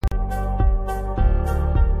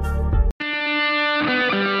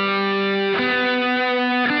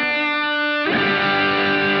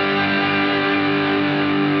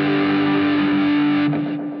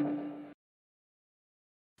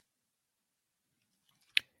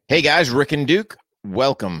Hey guys, Rick and Duke,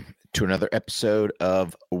 welcome to another episode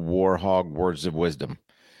of Warhog Words of Wisdom.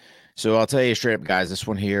 So I'll tell you straight up, guys, this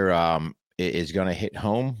one here is going to hit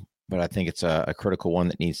home, but I think it's a critical one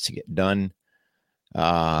that needs to get done.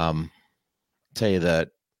 I'll tell you that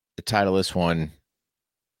the title of this one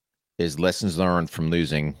is Lessons Learned from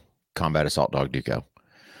Losing Combat Assault Dog Duco.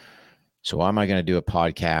 So why am I going to do a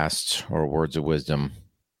podcast or Words of Wisdom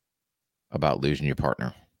about losing your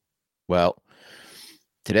partner? Well,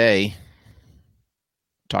 today,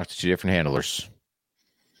 talked to two different handlers.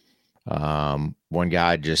 One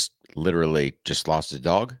guy just literally just lost his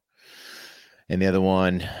dog, and the other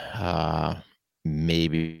one,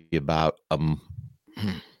 maybe about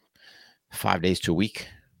 5 days to a week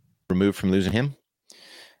removed from losing him.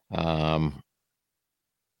 And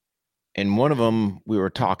one of them, we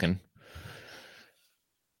were talking,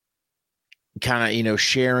 kind of,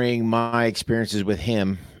 sharing my experiences with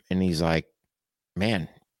him, and he's like, "Man,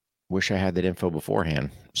 wish I had that info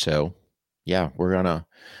beforehand." So, yeah, we're gonna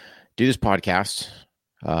do this podcast.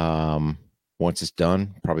 Once it's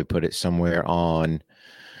done, probably put it somewhere on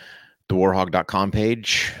the warhog.com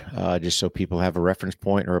page, just so people have a reference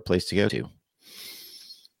point or a place to go to.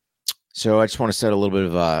 So I just want to set a little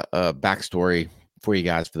bit of a backstory for you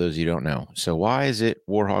guys, for those of you who don't know. So why is it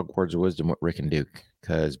Warhog Words of Wisdom with Rick and Duke?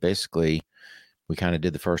 Because basically, we kind of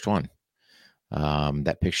did the first one.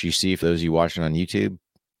 That picture you see, for those of you watching on YouTube,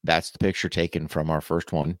 that's the picture taken from our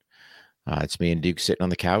first one. It's me and Duke sitting on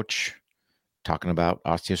the couch talking about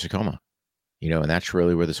osteosarcoma, and that's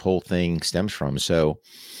really where this whole thing stems from. So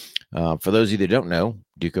for those of you that don't know,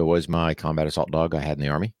 Duco was my combat assault dog I had in the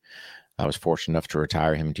Army. I was fortunate enough to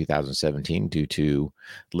retire him in 2017 due to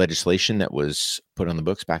legislation that was put on the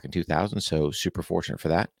books back in 2000. So super fortunate for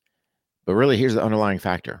that. But really, here's the underlying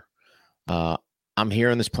factor. I'm here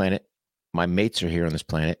on this planet. My mates are here on this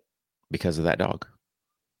planet because of that dog.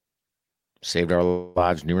 Saved our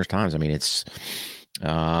lives numerous times. I mean, it's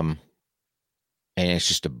and it's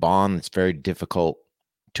just a bond that's very difficult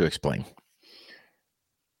to explain.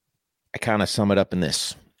 I kind of sum it up in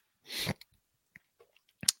this.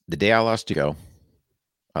 The day I lost Duco,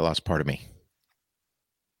 I lost part of me.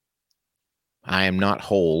 I am not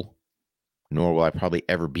whole, nor will I probably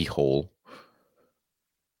ever be whole,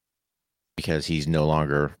 because he's no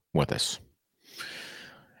longer with us.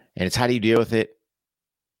 And it's how do you deal with it?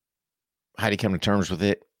 How do you come to terms with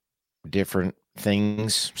it? Different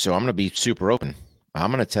things. So I'm going to be super open.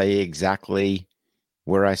 I'm going to tell you exactly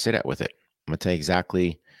where I sit at with it. I'm going to tell you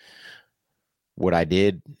exactly what I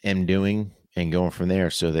did, am doing, and going from there,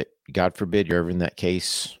 so that, God forbid, you're ever in that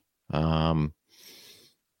case, when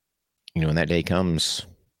that day comes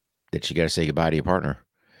that you got to say goodbye to your partner,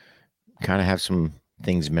 kind of have some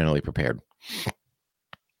things mentally prepared.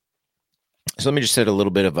 So let me just set a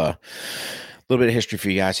little bit of history for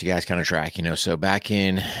you guys, so you guys kind of track, So back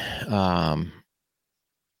in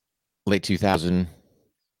late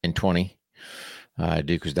 2020,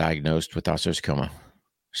 Duke was diagnosed with osteosarcoma.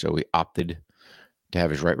 So we opted to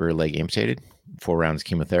have his right rear leg amputated, 4 rounds of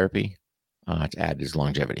chemotherapy, to add his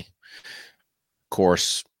longevity. Of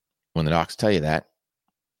course, when the docs tell you that,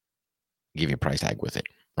 give you a price tag with it,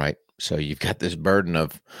 right? So you've got this burden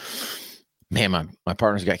of, man, my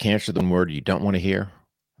partner's got cancer, the one word you don't want to hear.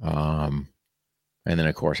 And then,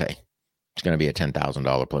 of course, hey, it's going to be a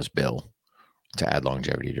 $10,000 plus bill to add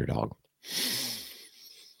longevity to your dog.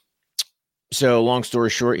 So long story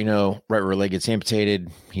short, right rear leg gets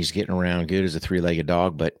amputated. He's getting around good as a 3-legged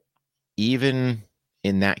dog. But even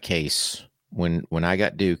in that case, when I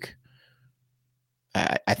got Duke,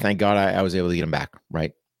 I thank God I was able to get him back,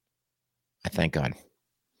 right? I thank God.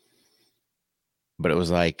 But it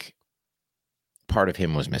was like part of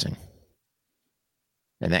him was missing.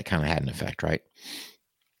 And that kind of had an effect, right?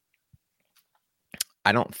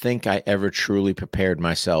 I don't think I ever truly prepared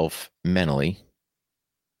myself mentally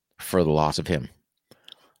for the loss of him.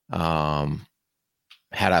 Had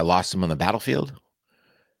I lost him on the battlefield,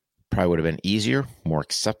 probably would have been easier, more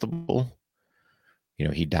acceptable.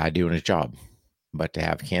 He died doing his job. But to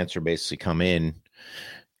have cancer basically come in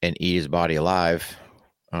and eat his body alive,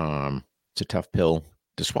 it's a tough pill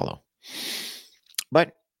to swallow.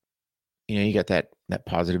 But, you got that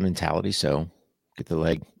positive mentality. So get the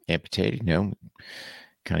leg amputated, kind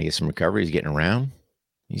of get some recovery. He's getting around.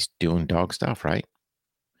 He's doing dog stuff, right?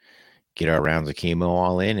 Get our rounds of chemo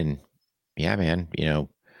all in. And yeah, man, I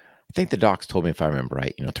think the docs told me, if I remember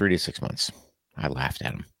right, 3 to 6 months. I laughed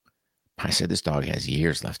at him. I said, this dog has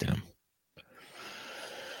years left in him.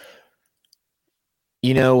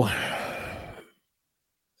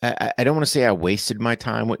 I don't want to say I wasted my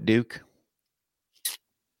time with Duke.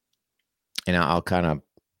 And I'll kind of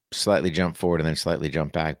slightly jump forward and then slightly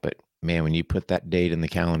jump back. But man, when you put that date in the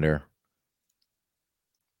calendar,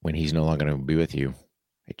 when he's no longer going to be with you,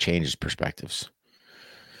 it changes perspectives.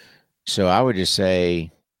 So I would just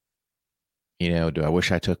say, do I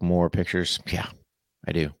wish I took more pictures? Yeah,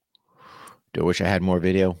 I do. Do I wish I had more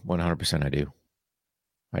video? 100% I do.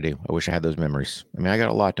 I do. I wish I had those memories. I mean, I got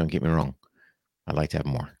a lot, don't get me wrong. I'd like to have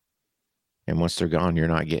more. And once they're gone, you're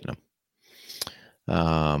not getting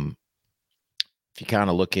them. If you kind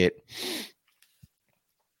of look at,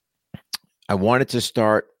 I wanted to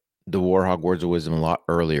start the Warhog Words of Wisdom a lot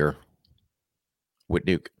earlier with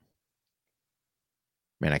Duke.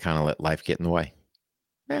 Man, I kind of let life get in the way.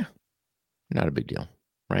 Yeah, not a big deal,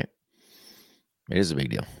 right? It is a big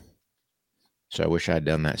deal. So I wish I had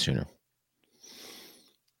done that sooner.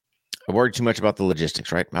 I worried too much about the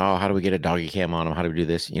logistics, right? Oh, how do we get a doggy cam on him? How do we do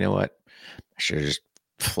this? You know what? I should have just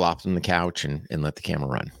flopped on the couch and let the camera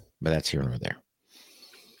run. But that's here nor there.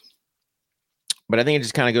 But I think it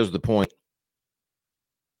just kind of goes to the point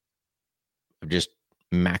of just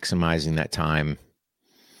maximizing that time,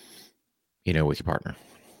 with your partner.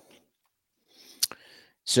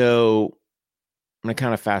 So I'm going to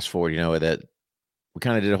kind of fast forward, that we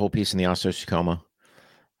kind of did a whole piece in the osteosarcoma,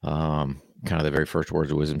 kind of the very first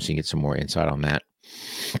words of wisdom, so you can get some more insight on that.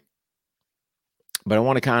 But I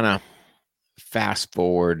want to kind of fast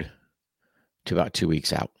forward to about 2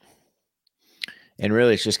 weeks out. And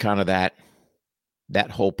really, it's just kind of that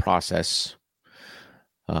whole process.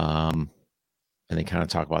 And then kind of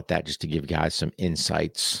talk about that just to give guys some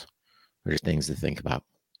insights or just things to think about.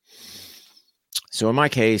 So in my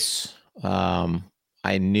case,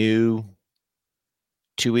 I knew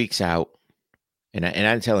 2 weeks out, and I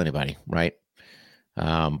didn't tell anybody, right?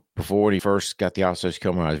 Before when he first got the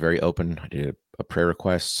osteosarcoma, I was very open. I did a prayer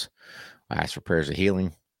request. I asked for prayers of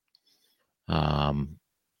healing.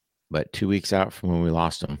 But 2 weeks out from when we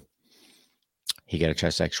lost him, he got a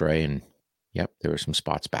chest x-ray, and yep, there were some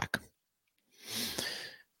spots back.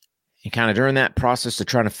 And kind of during that process of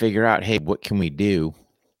trying to figure out, hey, what can we do?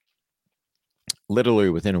 Literally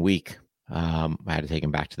within a week, I had to take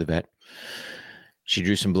him back to the vet. She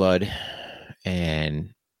drew some blood,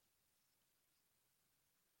 and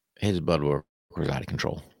his blood work was out of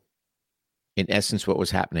control. In essence, what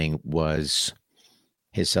was happening was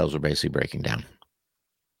his cells were basically breaking down,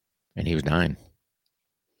 and he was dying.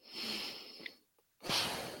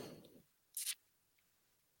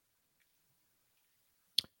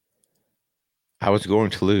 I was going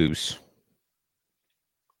to lose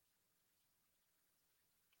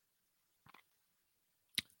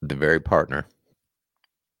the very partner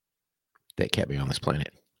that kept me on this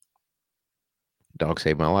planet. Dog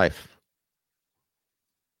saved my life.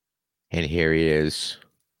 And here he is,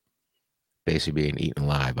 basically being eaten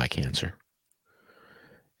alive by cancer.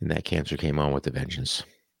 And that cancer came on with a vengeance.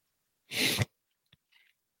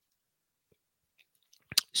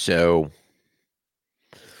 So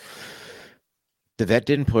the vet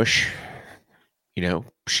didn't push.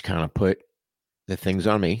 She kind of put the things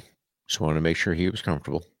on me. Just wanted to make sure he was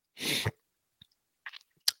comfortable.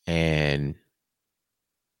 And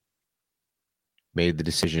made the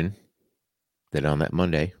decision that on that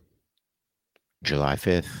Monday, July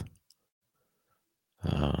 5th,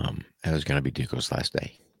 that was going to be Duco's last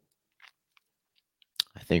day.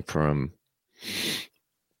 I think from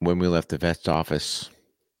when we left the vet's office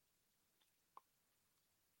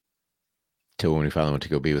till when we finally went to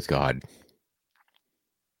go be with God,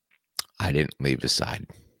 I didn't leave his side.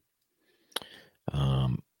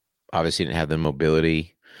 Obviously didn't have the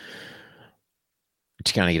mobility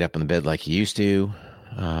to kind of get up in the bed like he used to.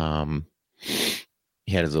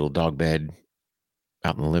 He had his little dog bed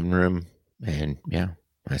out in the living room, and yeah,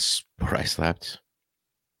 that's where I slept.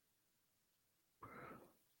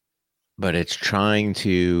 But it's trying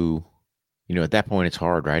to, at that point it's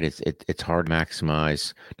hard, right? It's hard to not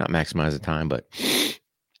maximize the time, but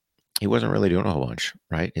he wasn't really doing a whole bunch,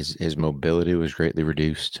 right? His mobility was greatly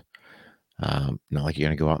reduced. Not like you're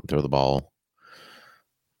going to go out and throw the ball.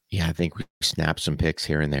 Yeah, I think we snapped some picks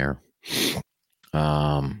here and there.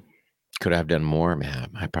 Could I have done more? Man,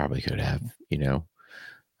 I probably could have,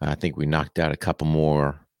 I think we knocked out a couple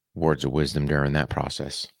more words of wisdom during that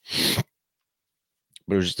process.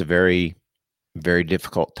 But it was just a very, very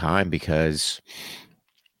difficult time because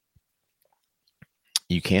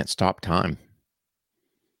you can't stop time.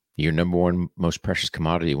 Your number one most precious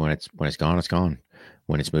commodity, when it's gone, it's gone.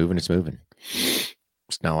 When it's moving, it's moving.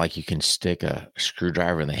 It's not like you can stick a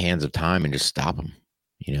screwdriver in the hands of time and just stop them.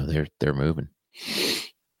 They're moving.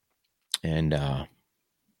 And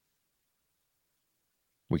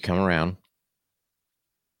we come around,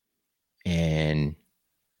 and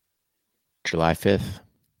July 5th,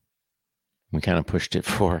 We kind of pushed it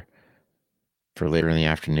for later in the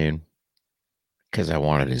afternoon because I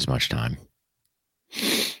wanted as much time.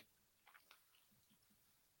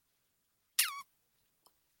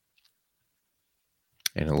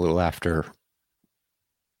 And a little after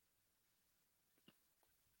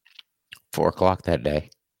 4:00 that day,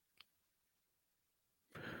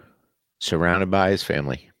 surrounded by his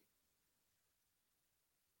family,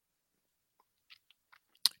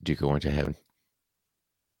 Duke went to heaven.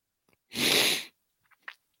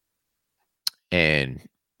 And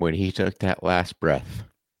when he took that last breath,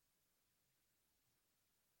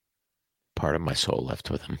 part of my soul left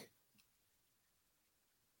with him.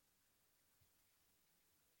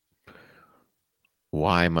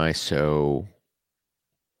 Why does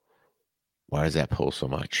that pull so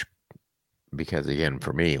much? Because again,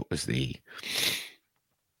 for me, it was the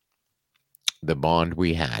bond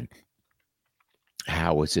we had.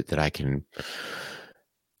 How is it that I can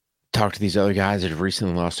talk to these other guys that have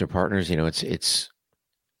recently lost their partners? It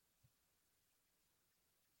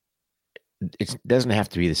doesn't have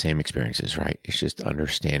to be the same experiences, right? It's just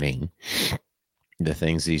understanding the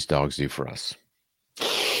things these dogs do for us.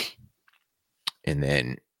 And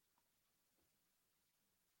then,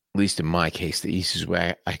 at least in my case, the easiest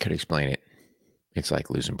way I could explain it, it's like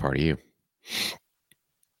losing part of you.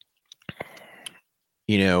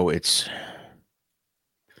 It's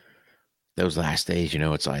those last days,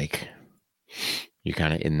 it's like you're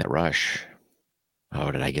kind of in that rush. Oh,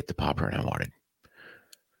 did I get the paw print I wanted?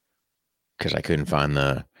 Because I couldn't find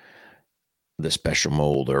the special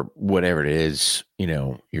mold or whatever it is,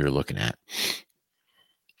 you're looking at.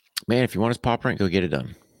 Man, if you want his paw print, go get it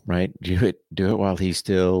done, right? Do it while he's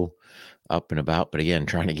still up and about. But again,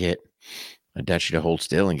 trying to get a Dutchie to hold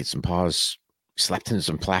still and get some paws slapped into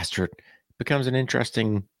some plaster becomes an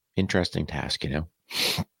interesting task,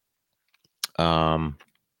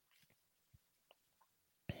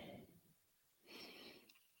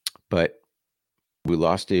 But we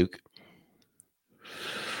lost Duke.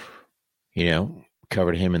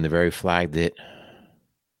 Covered him in the very flag that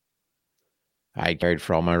I carried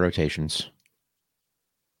for all my rotations.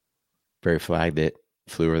 Very flag that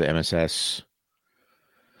flew over the MSS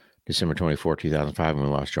December 24, 2005, when we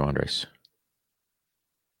lost Joe Andres.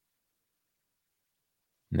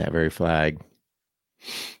 And that very flag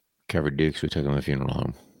covered Duke's. We took him to the funeral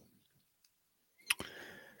home.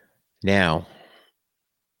 Now,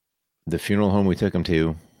 the funeral home we took him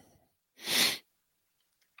to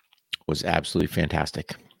was absolutely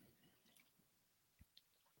fantastic.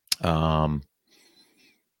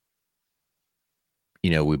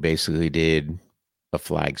 We basically did a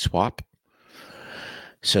flag swap.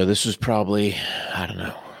 So this was probably, I don't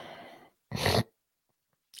know,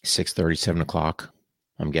 6:30, 7 o'clock,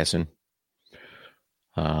 I'm guessing,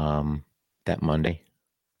 that Monday.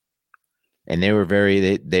 And they were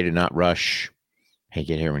they did not rush. Hey,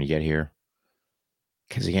 get here when you get here.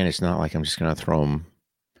 Because again, it's not like I'm just going to throw them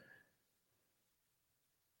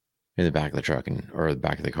in the back of the truck or the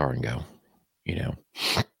back of the car and go,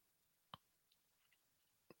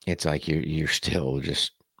 It's like you're still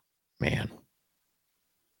just, man.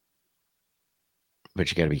 But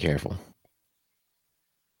you got to be careful.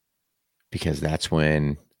 Because that's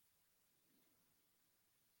when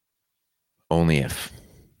only if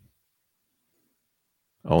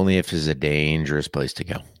is a dangerous place to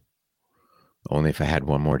go. Only if I had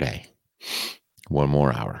one more day, one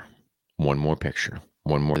more hour, one more picture,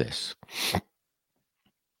 one more this.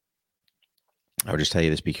 I would just tell you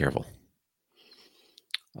this, be careful.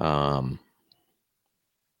 Tell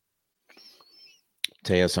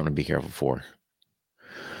you something to be careful for.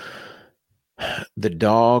 The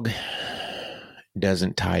dog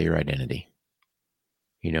doesn't tie your identity.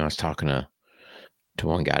 I was talking to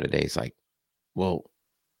one guy today. He's like, well,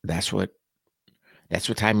 that's what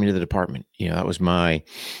tied me to the department. That was my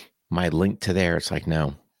link to there. It's like,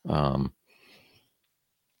 no.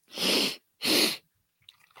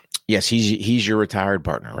 Yes, he's your retired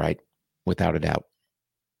partner, right? Without a doubt.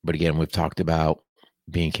 But again, we've talked about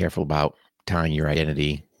being careful about tying your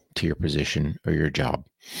identity to your position or your job.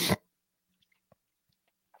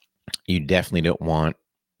 You definitely don't want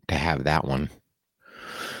to have that one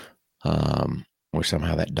where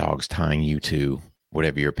somehow that dog's tying you to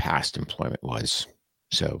whatever your past employment was.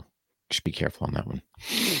 So just be careful on that one.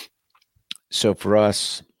 So for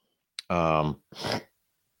us,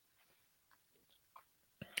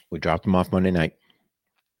 we dropped him off Monday night.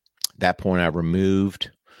 At that point, I removed,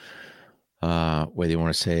 whether you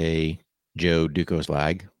want to say Joe Duco's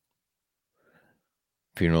flag.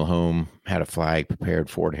 Funeral home had a flag prepared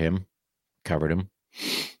for him, covered him,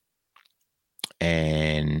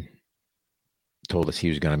 and told us he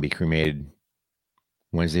was going to be cremated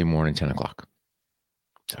Wednesday morning, 10 o'clock.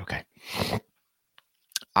 Okay.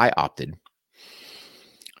 I opted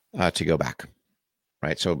to go back.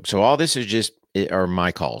 Right. So all this is just are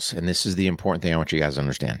my calls, and this is the important thing I want you guys to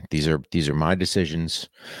understand. These are my decisions,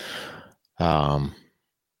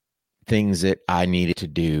 things that I needed to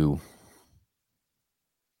do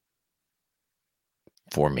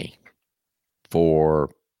for me, for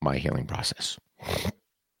my healing process.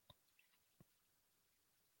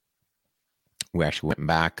 We actually went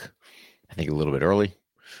back, I think, a little bit early,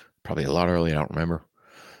 probably a lot early. I don't remember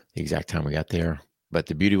the exact time we got there. But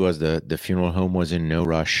the beauty was the funeral home was in no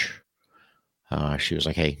rush. She was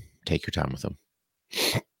like, hey, take your time with them.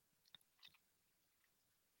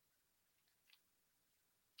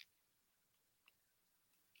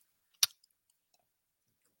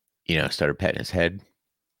 Started petting his head.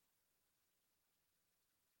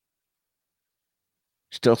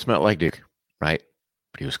 Still smelled like Duke, right?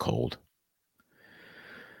 But he was cold.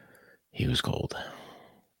 He was cold.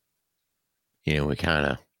 We kind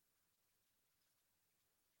of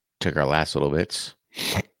took our last little bits.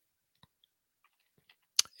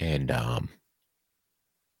 And when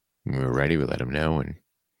we were ready, we let him know, and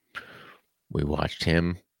we watched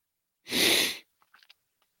him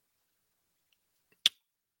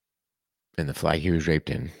and the flag he was draped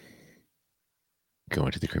in go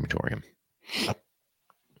into the crematorium.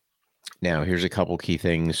 Now, here's a couple key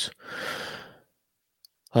things.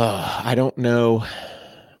 I don't know.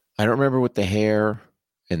 I don't remember with the hair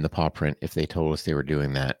and the paw print if they told us they were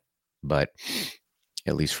doing that, but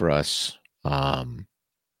at least for us, the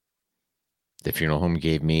funeral home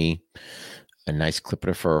gave me a nice clip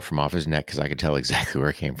of fur from off his neck because I could tell exactly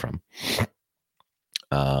where it came from.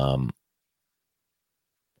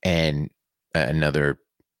 And another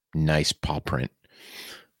nice paw print.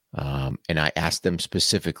 And I asked them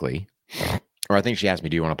specifically, or I think she asked me,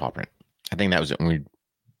 do you want a paw print? I think that was it. When we,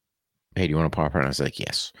 hey, do you want a paw print? I was like,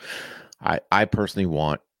 yes. I personally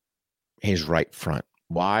want his right front.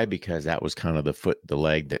 Why? Because that was kind of the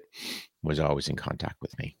leg that was always in contact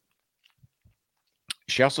with me.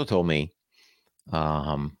 She also told me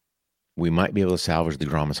we might be able to salvage the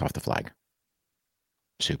grommets off the flag.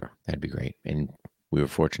 Super. That'd be great. And we were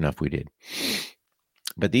fortunate enough we did.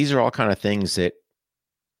 But these are all kind of things that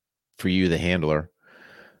for you, the handler,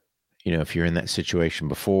 if you're in that situation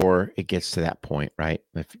before it gets to that point, right?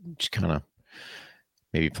 If you just kind of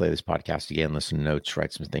maybe play this podcast again, listen to notes,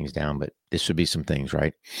 write some things down, but this would be some things,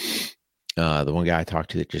 right? The one guy I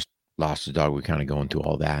talked to that just lost his dog, we kind of going through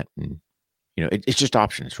all that. And, it's just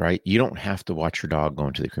options, right? You don't have to watch your dog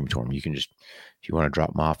going to the crematorium. You can just, if you want to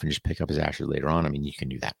drop him off and just pick up his ashes later on, I mean, you can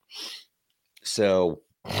do that. So,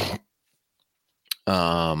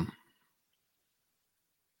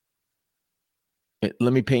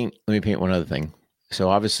 let me paint one other thing. So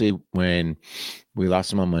obviously when we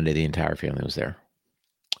lost him on Monday, the entire family was there.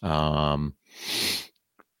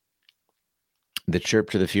 The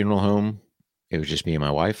trip to the funeral home, it was just me and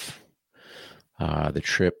my wife. The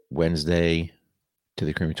trip Wednesday to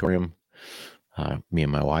the crematorium, me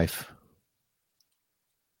and my wife.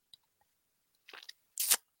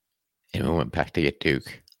 And we went back to get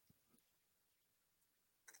Duke.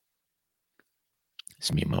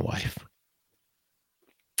 It's me and my wife.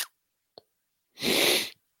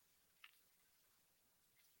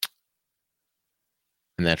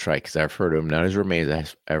 And that's right, because I've heard him, not as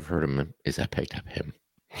remains, I've heard him, is I picked up him.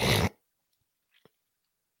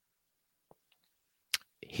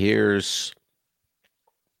 Here's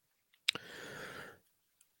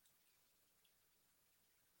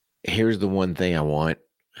the one thing I want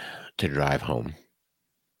to drive home.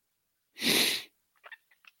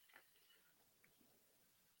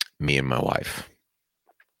 Me and my wife.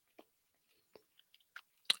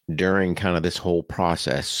 During kind of this whole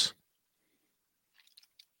process,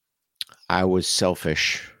 I was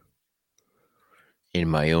selfish in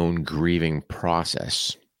my own grieving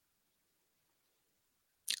process.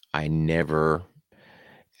 I never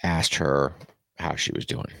asked her how she was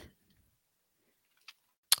doing.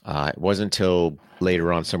 It wasn't until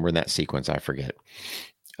later on, somewhere in that sequence, I forget.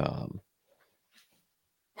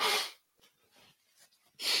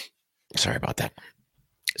 Sorry about that.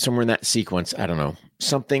 Somewhere in that sequence, I don't know,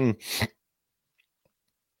 something.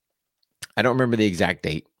 I don't remember the exact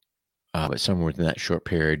date, but somewhere within that short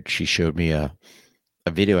period, she showed me a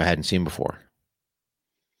video I hadn't seen before.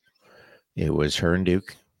 It was her and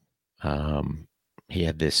Duke. He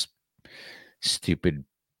had this stupid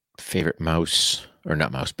favorite mouse, or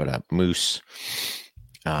not mouse, but a moose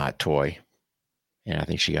toy. And I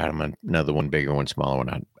think she got him another one, bigger one, smaller one.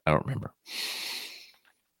 I don't remember.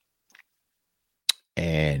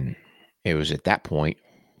 And it was at that point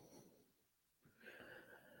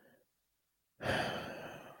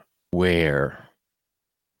where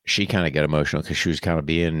she kind of got emotional because she was kind of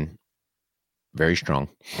being very strong.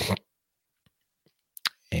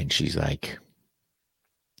 And she's like,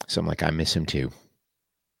 something like, I miss him too.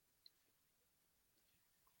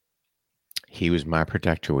 He was my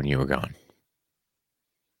protector when you were gone.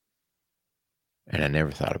 And I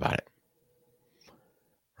never thought about it.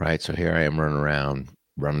 Right. So here I am running around,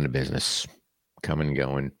 running the business, coming and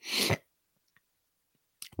going.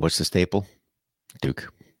 What's the staple?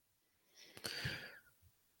 Duke.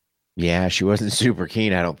 Yeah, she wasn't super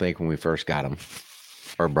keen, I don't think, when we first got him,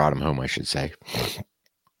 or brought him home, I should say.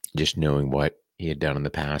 Just knowing what he had done in the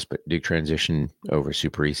past. But Duke transitioned over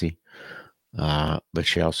super easy. But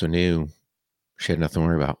she also knew she had nothing to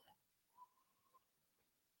worry about.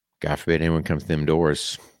 God forbid anyone comes to them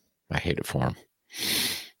doors. I hate it for him.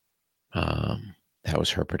 That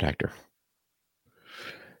was her protector.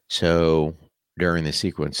 So during the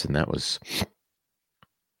sequence, and that was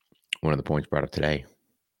one of the points brought up today,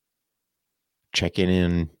 check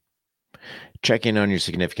in on your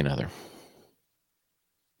significant other.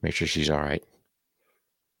 Make sure she's all right.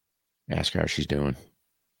 Ask her how she's doing.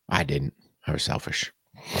 I didn't. I was selfish.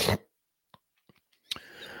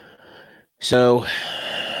 So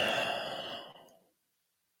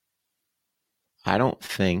I don't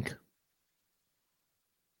think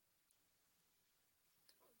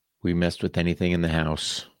we messed with anything in the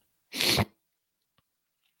house.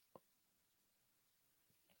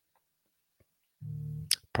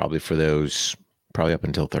 Probably up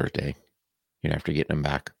until Thursday, after getting them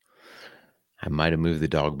back. I might have moved the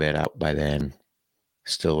dog bed out by then.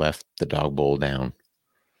 Still left the dog bowl down.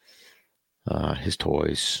 His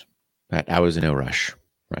toys. I was in no rush,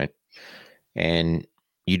 right? And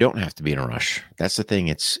you don't have to be in a rush. That's the thing.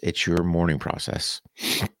 It's your mourning process.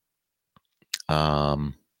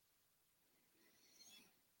 I'll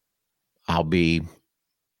be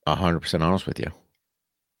 100% honest with you.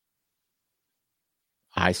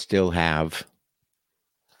 I still have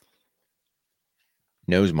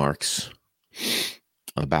nose marks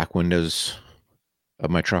on the back windows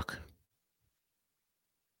of my truck.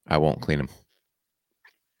 I won't clean them.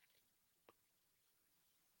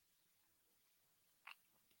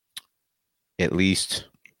 At least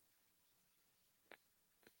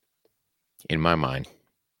in my mind,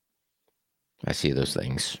 I see those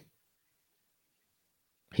things.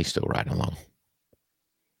 He's still riding along.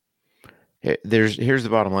 Here's the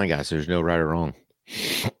bottom line, guys. There's no right or wrong.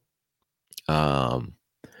 One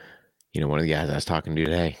of the guys I was talking to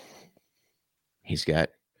today, he's got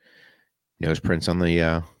nose prints on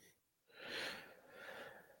the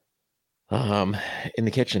in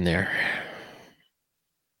the kitchen there.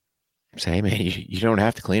 Say, hey man, you don't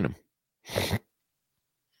have to clean them.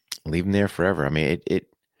 Leave them there forever. I mean,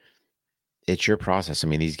 it's your process. I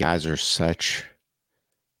mean, these guys are such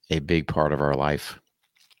a big part of our life.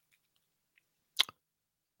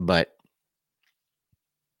 But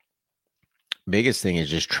biggest thing is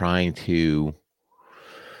just trying to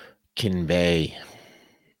convey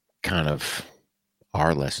kind of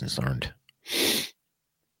our lessons learned.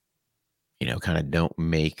 Kind of don't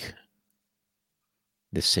make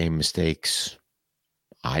the same mistakes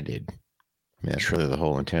I did. I mean, that's really the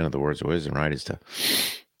whole intent of the words of wisdom, right? Is to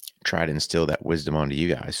try to instill that wisdom onto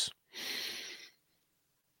you guys.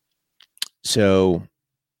 So,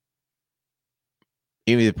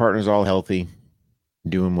 if the partner's all healthy,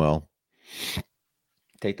 doing well,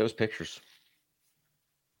 take those pictures.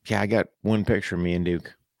 Yeah, I got one picture of me and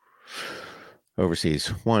Duke overseas.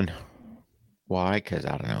 One. Why? Because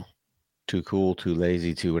I don't know. Too cool, too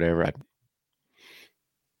lazy, too whatever. I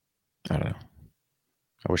don't know.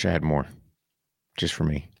 I wish I had more. Just for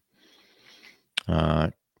me.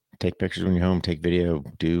 Take pictures when you're home, take video,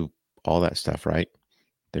 do all that stuff, right?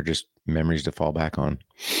 They're just memories to fall back on.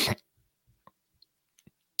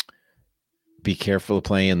 Be careful of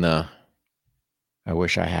playing the I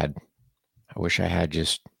wish I had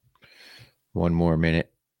just one more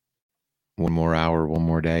minute, one more hour, one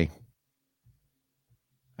more day.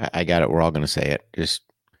 I got it. We're all going to say it. Just,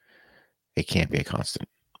 it can't be a constant,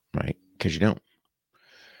 right? Because you don't.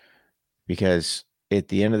 Because at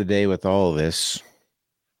the end of the day, with all of this,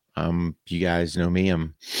 you guys know me.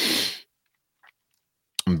 I'm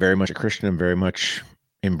very much a Christian. I'm very much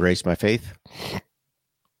embrace my faith.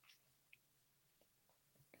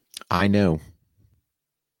 I know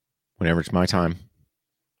whenever it's my time,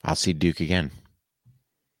 I'll see Duke again.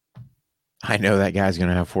 I know that guy's going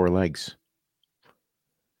to have 4 legs.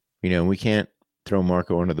 We can't throw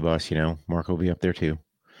Marco under the bus, Marco will be up there too.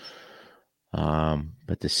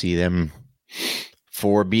 But to see them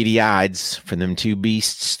 4 beady eyes from them 2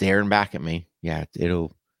 beasts staring back at me, yeah,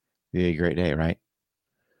 it'll be a great day, right?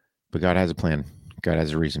 but God has a plan. God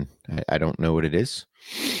has a reason. I don't know what it is.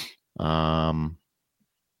 And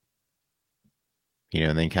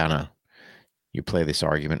then kind of you play this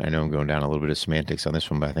argument. I know I'm going down a little bit of semantics on this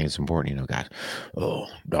one, but I think it's important. Guys,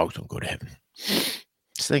 dogs don't go to heaven.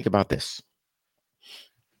 Just think about this.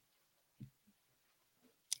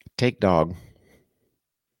 Take dog.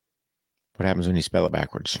 What happens when you spell it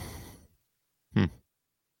backwards?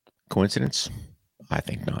 Coincidence? I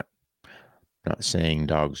think not. Not saying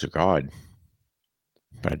dogs are God,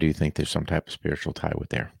 but I do think there's some type of spiritual tie with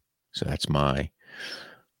there. So that's my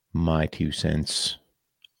 2 cents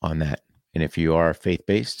on that. And if you are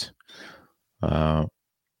faith-based, have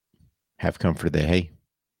comfort that, hey,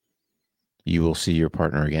 you will see your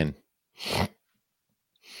partner again.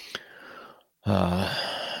 Yeah,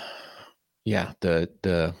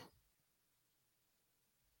 the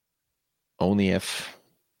only if,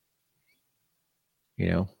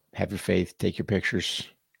 have your faith, take your pictures,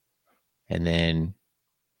 and then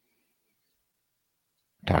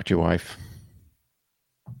talk to your wife,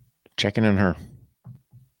 checking on her,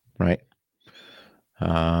 right?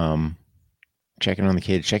 Checking on the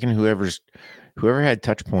kids, checking whoever had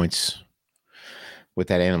touch points with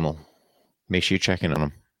that animal. Make sure you check in on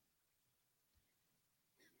them.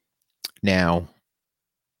 Now,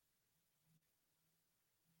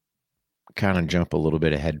 kind of jump a little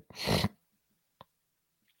bit ahead.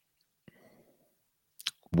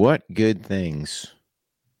 What good things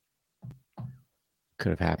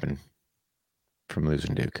could have happened from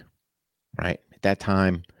losing Duke, right? At that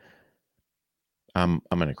time, I'm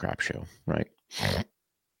in a crap show, right?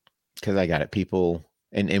 Because I got it. People,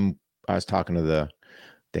 and I was talking to the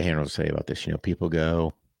handlers say about this. People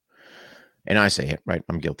go, and I say it, right?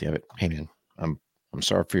 I'm guilty of it. Hey man, I'm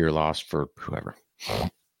sorry for your loss for whoever.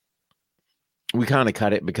 We kind of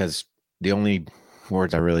cut it because the only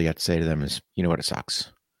words I really got to say to them is, you know what, it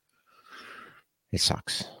sucks. It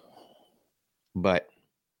sucks. But,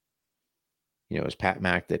 it was Pat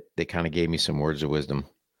Mack that kind of gave me some words of wisdom.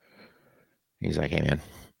 He's like, hey, man,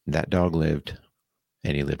 that dog lived,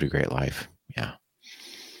 and he lived a great life. Yeah.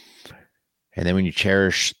 And then when you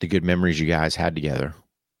cherish the good memories you guys had together,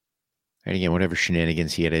 and again, whatever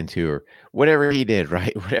shenanigans he had into or whatever he did,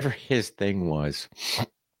 right? Whatever his thing was,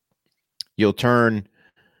 you'll turn,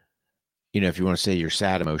 if you want to say your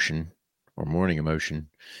sad emotion or mourning emotion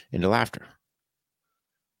into laughter.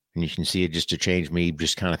 And you can see it just to change me,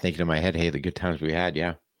 just kind of thinking in my head, hey, the good times we had.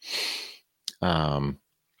 Yeah.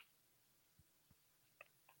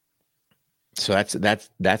 So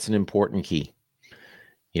that's an important key,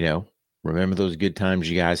 remember those good times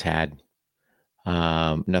you guys had.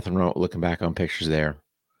 Nothing wrong with looking back on pictures there.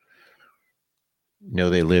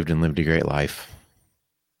 They lived a great life.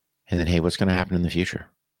 And then, hey, what's going to happen in the future?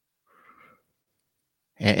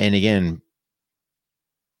 And again,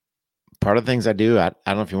 part of the things I do, I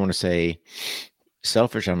don't know if you want to say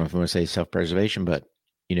selfish. I don't know if you want to say self-preservation, but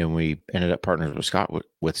we ended up partners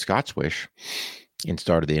with Scott's Wish and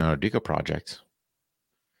started the Leonardo Duco project.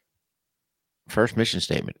 First mission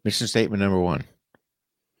statement number 1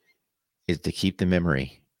 is to keep the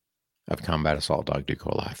memory of combat assault dog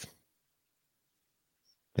Duco alive.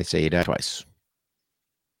 They say you die twice.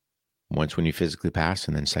 Once when you physically pass,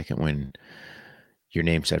 and then second when your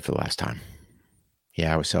name's said for the last time.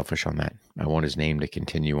 Yeah, I was selfish on that. I want his name to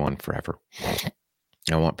continue on forever.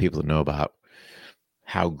 I want people to know about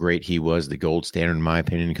how great he was, the gold standard, in my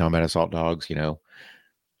opinion, in combat assault dogs.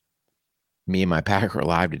 Me and my pack are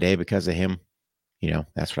alive today because of him.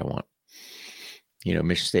 That's what I want.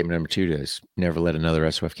 Mission statement number 2 is never let another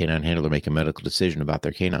SOF canine handler make a medical decision about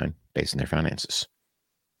their canine based on their finances.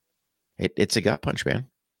 It's a gut punch, man.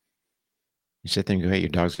 You sit there and go, hey, your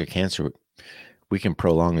dog's got cancer. We can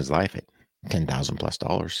prolong his life at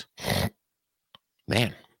 $10,000+.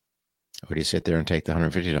 Man, or do you sit there and take the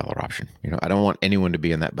 $150 option? I don't want anyone to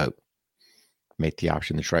be in that boat. Make the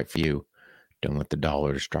option that's right for you. Don't let the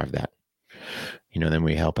dollars drive that. Then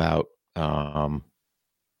we help out other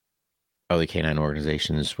canine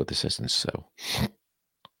organizations with assistance. So,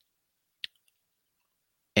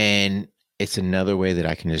 and it's another way that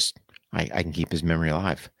I can I can keep his memory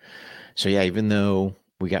alive. So yeah, even though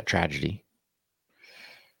we got tragedy,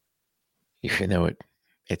 even though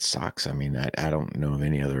it sucks. I mean, I don't know of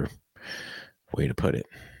any other way to put it.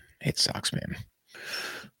 It sucks, man.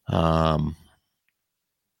 And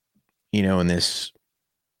this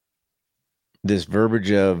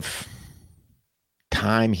verbiage of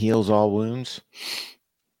time heals all wounds.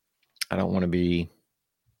 I don't want to be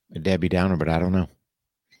a Debbie Downer, but I don't know.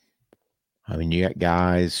 I mean, you got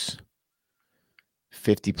guys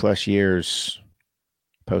 50+ years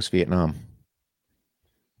post-Vietnam.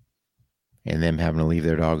 and them having to leave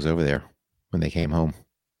their dogs over there when they came home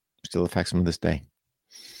still affects them to this day.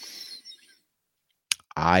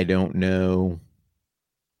 I don't know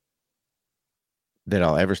that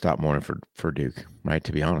I'll ever stop mourning for Duke, right?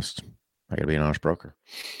 To be honest, I got to be an honest broker.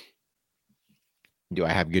 Do I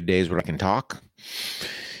have good days where I can talk?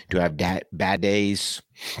 Do I have bad days?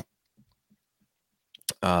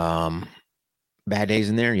 Bad days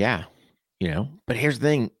in there, yeah, But here's the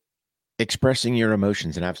thing: expressing your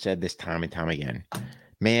emotions, and I've said this time and time again,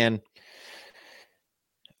 man.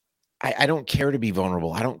 I don't care to be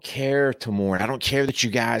vulnerable. I don't care to mourn. I don't care that you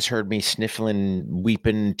guys heard me sniffling,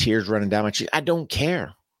 weeping, tears running down my cheeks. I don't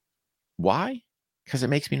care. Why? Because it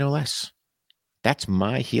makes me no less. That's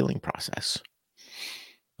my healing process.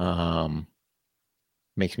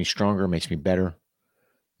 Makes me stronger, makes me better,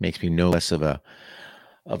 makes me no less of an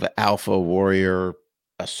alpha warrior,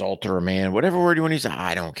 assaulter, man, whatever word you want to use.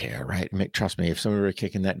 I don't care, right? Trust me, if somebody were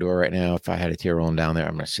kicking that door right now, if I had a tear rolling down there,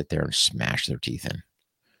 I'm going to sit there and smash their teeth in.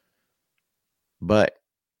 But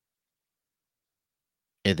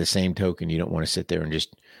at the same token, you don't want to sit there and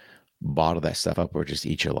just bottle that stuff up or just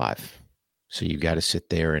eat you alive. So you got to sit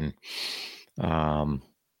there and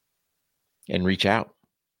reach out,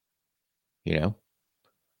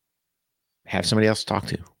 have somebody else to talk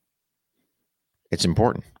to. It's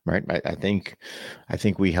important, right? I think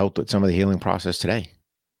we helped with some of the healing process today.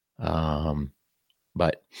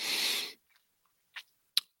 But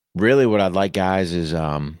really what I'd like, guys, is,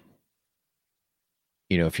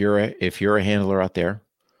 if you're a handler out there,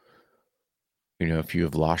 if you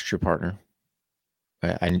have lost your partner,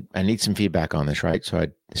 I need some feedback on this, right? So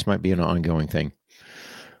this might be an ongoing thing.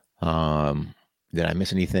 Did I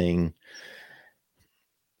miss anything?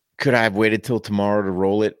 Could I have waited till tomorrow to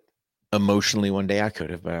roll it emotionally one day? I could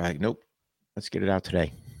have, but I'm like, nope, let's get it out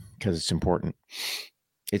today because it's important.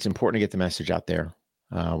 It's important to get the message out there.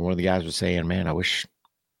 One of the guys was saying, man, I wish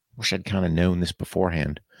I'd kind of known this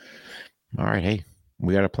beforehand. All right. Hey,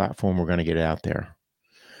 we got a platform. We're going to get it out there.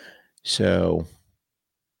 So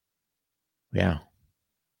yeah,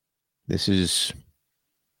 this is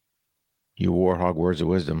your Warhog Words of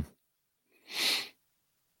Wisdom.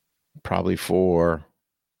 Probably for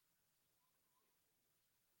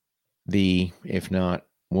if not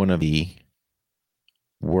one of the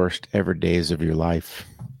worst ever days of your life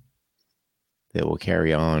that will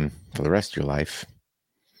carry on for the rest of your life.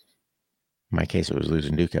 In my case, it was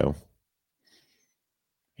losing Duco.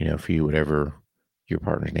 For you, whatever your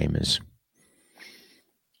partner's name is.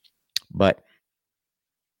 But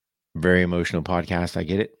very emotional podcast. I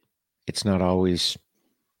get it. It's not always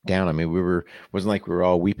down. I mean, wasn't like we were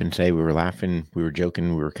all weeping today. We were laughing, we were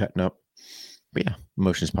joking, we were cutting up. But yeah,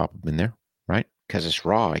 emotions pop up in there, right? Because it's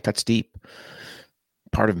raw. It cuts deep.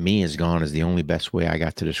 Part of me is gone is the only best way I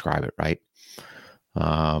got to describe it, right?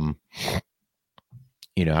 I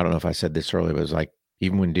don't know if I said this earlier, but it was like,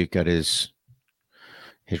 even when Duke got his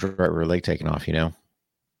right rear leg taken off, it's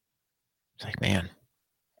like, man,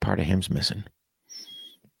 part of him's missing.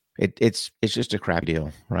 It's just a crap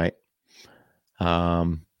deal, right?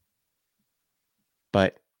 But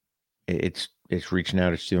it's reaching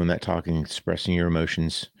out, it's doing that talking, expressing your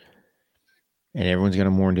emotions, and everyone's going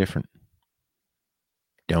to mourn different.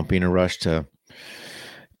 Don't be in a rush to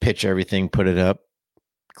pitch everything, put it up,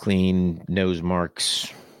 clean, nose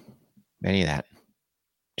marks, any of that.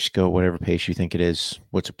 Just go at whatever pace you think it is,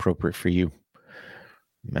 what's appropriate for you.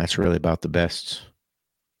 And that's really about the best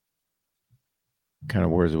kind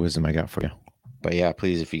of words of wisdom I got for you. But yeah,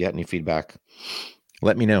 please, if you got any feedback,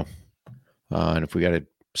 let me know. And if we got to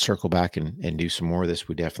circle back and do some more of this,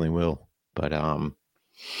 we definitely will. But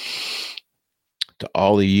to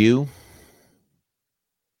all of you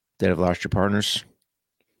that have lost your partners,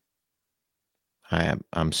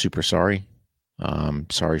 I'm super sorry.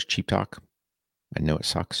 Sorry is cheap talk. I know it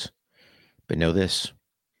sucks, but know this: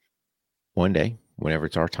 one day, whenever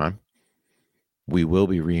it's our time, we will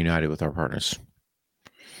be reunited with our partners,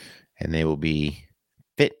 and they will be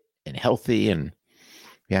fit and healthy, and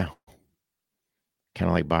yeah, kind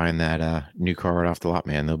of like buying that new car right off the lot,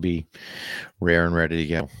 man. They'll be rare and ready to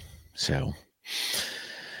go. So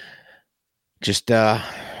just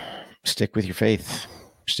stick with your faith,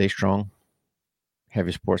 stay strong, have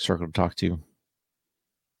your support circle to talk to,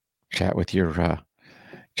 chat with your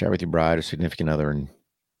bride or significant other, and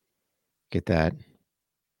get that.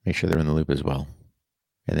 Make sure they're in the loop as well.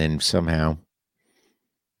 And then somehow,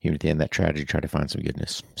 even at the end of that tragedy, try to find some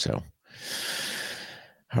goodness. So,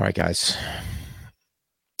 all right, guys.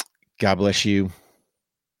 God bless you.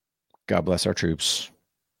 God bless our troops.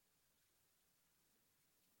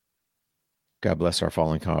 God bless our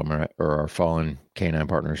fallen comrade or our fallen canine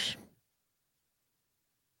partners.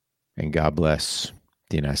 And God bless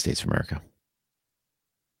the United States of America.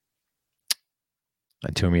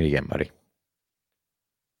 Until we meet again, buddy.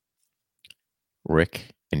 Rick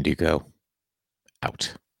and Duco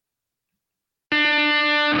out.